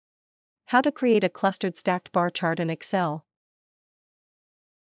How to create a clustered stacked bar chart in Excel.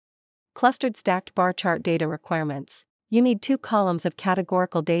 Clustered stacked bar chart data requirements. You need 2 columns of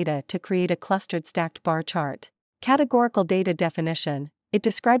categorical data to create a clustered stacked bar chart. Categorical data definition. It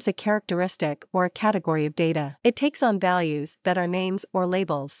describes a characteristic or a category of data. It takes on values that are names or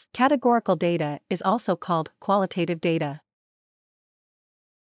labels. Categorical data is also called qualitative data.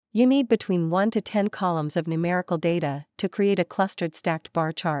 You need between 1 to 10 columns of numerical data to create a clustered stacked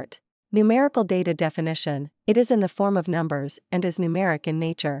bar chart. Numerical data definition. It is in the form of numbers and is numeric in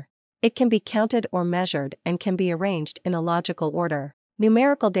nature. It can be counted or measured and can be arranged in a logical order.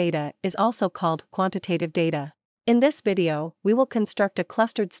 Numerical data is also called quantitative data. In this video, we will construct a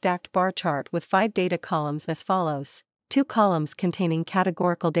clustered stacked bar chart with 5 data columns as follows: 2 columns containing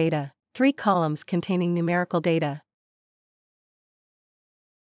categorical data, 3 columns containing numerical data.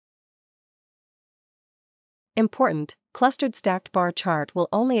 Important: clustered stacked bar chart will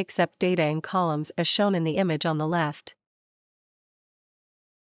only accept data in columns as shown in the image on the left.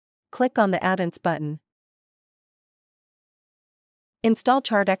 Click on the Add-ins button. Install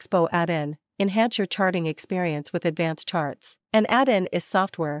ChartExpo add-in. Enhance your charting experience with advanced charts. An add-in is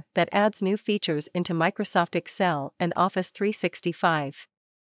software that adds new features into Microsoft Excel and Office 365.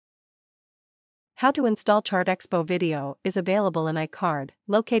 How to install ChartExpo video is available in iCard,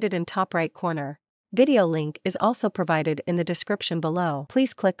 located in top right corner. Video link is also provided in the description below.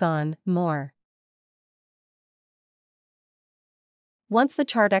 Please click on More. Once the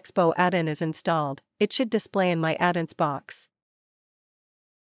ChartExpo add-in is installed, it should display in My Add-ins box.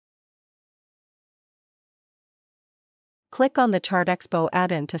 Click on the ChartExpo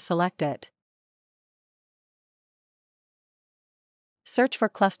add-in to select it. Search for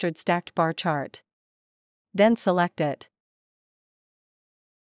clustered stacked bar chart. Then select it.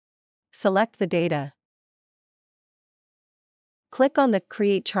 Select the data. Click on the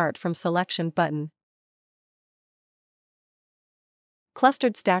Create Chart from Selection button.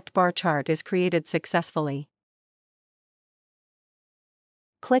 Clustered stacked bar chart is created successfully.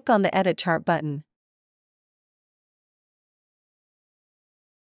 Click on the Edit Chart button.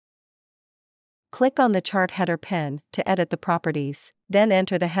 Click on the chart header pen to edit the properties, then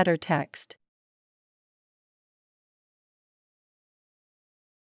enter the header text.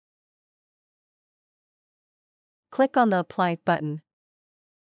 Click on the Apply button.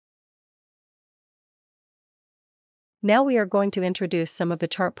 Now we are going to introduce some of the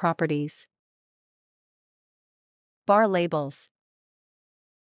chart properties. Bar labels.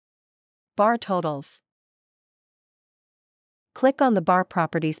 Bar totals. Click on the Bar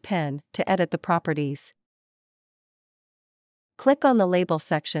Properties pen to edit the properties. Click on the Label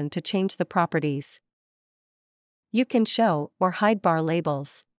section to change the properties. You can show or hide bar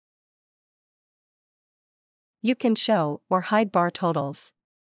labels. You can show or hide bar totals.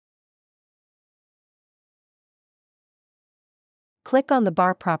 Click on the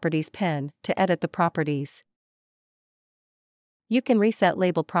Bar Properties pen to edit the properties. You can reset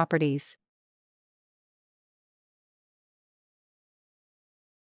label properties.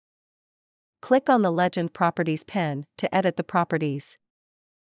 Click on the Legend Properties pen to edit the properties.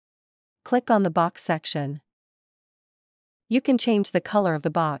 Click on the Box section. You can change the color of the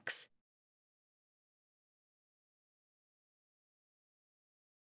box.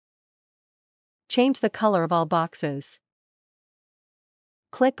 Change the color of all boxes.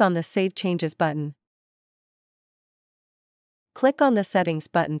 Click on the Save Changes button. Click on the Settings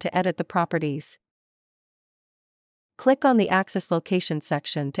button to edit the properties. Click on the Axis Location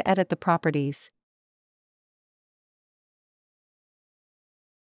section to edit the properties.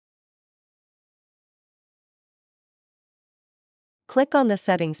 Click on the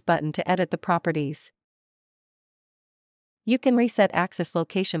Settings button to edit the properties. You can reset Axis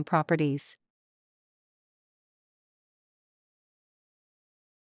Location properties.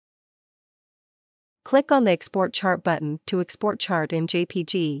 Click on the Export Chart button to export chart in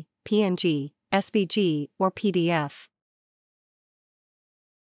JPG, PNG, SVG, or PDF.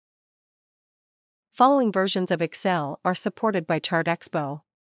 Following versions of Excel are supported by ChartExpo.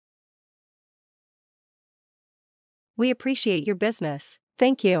 We appreciate your business.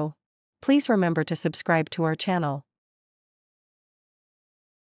 Thank you. Please remember to subscribe to our channel.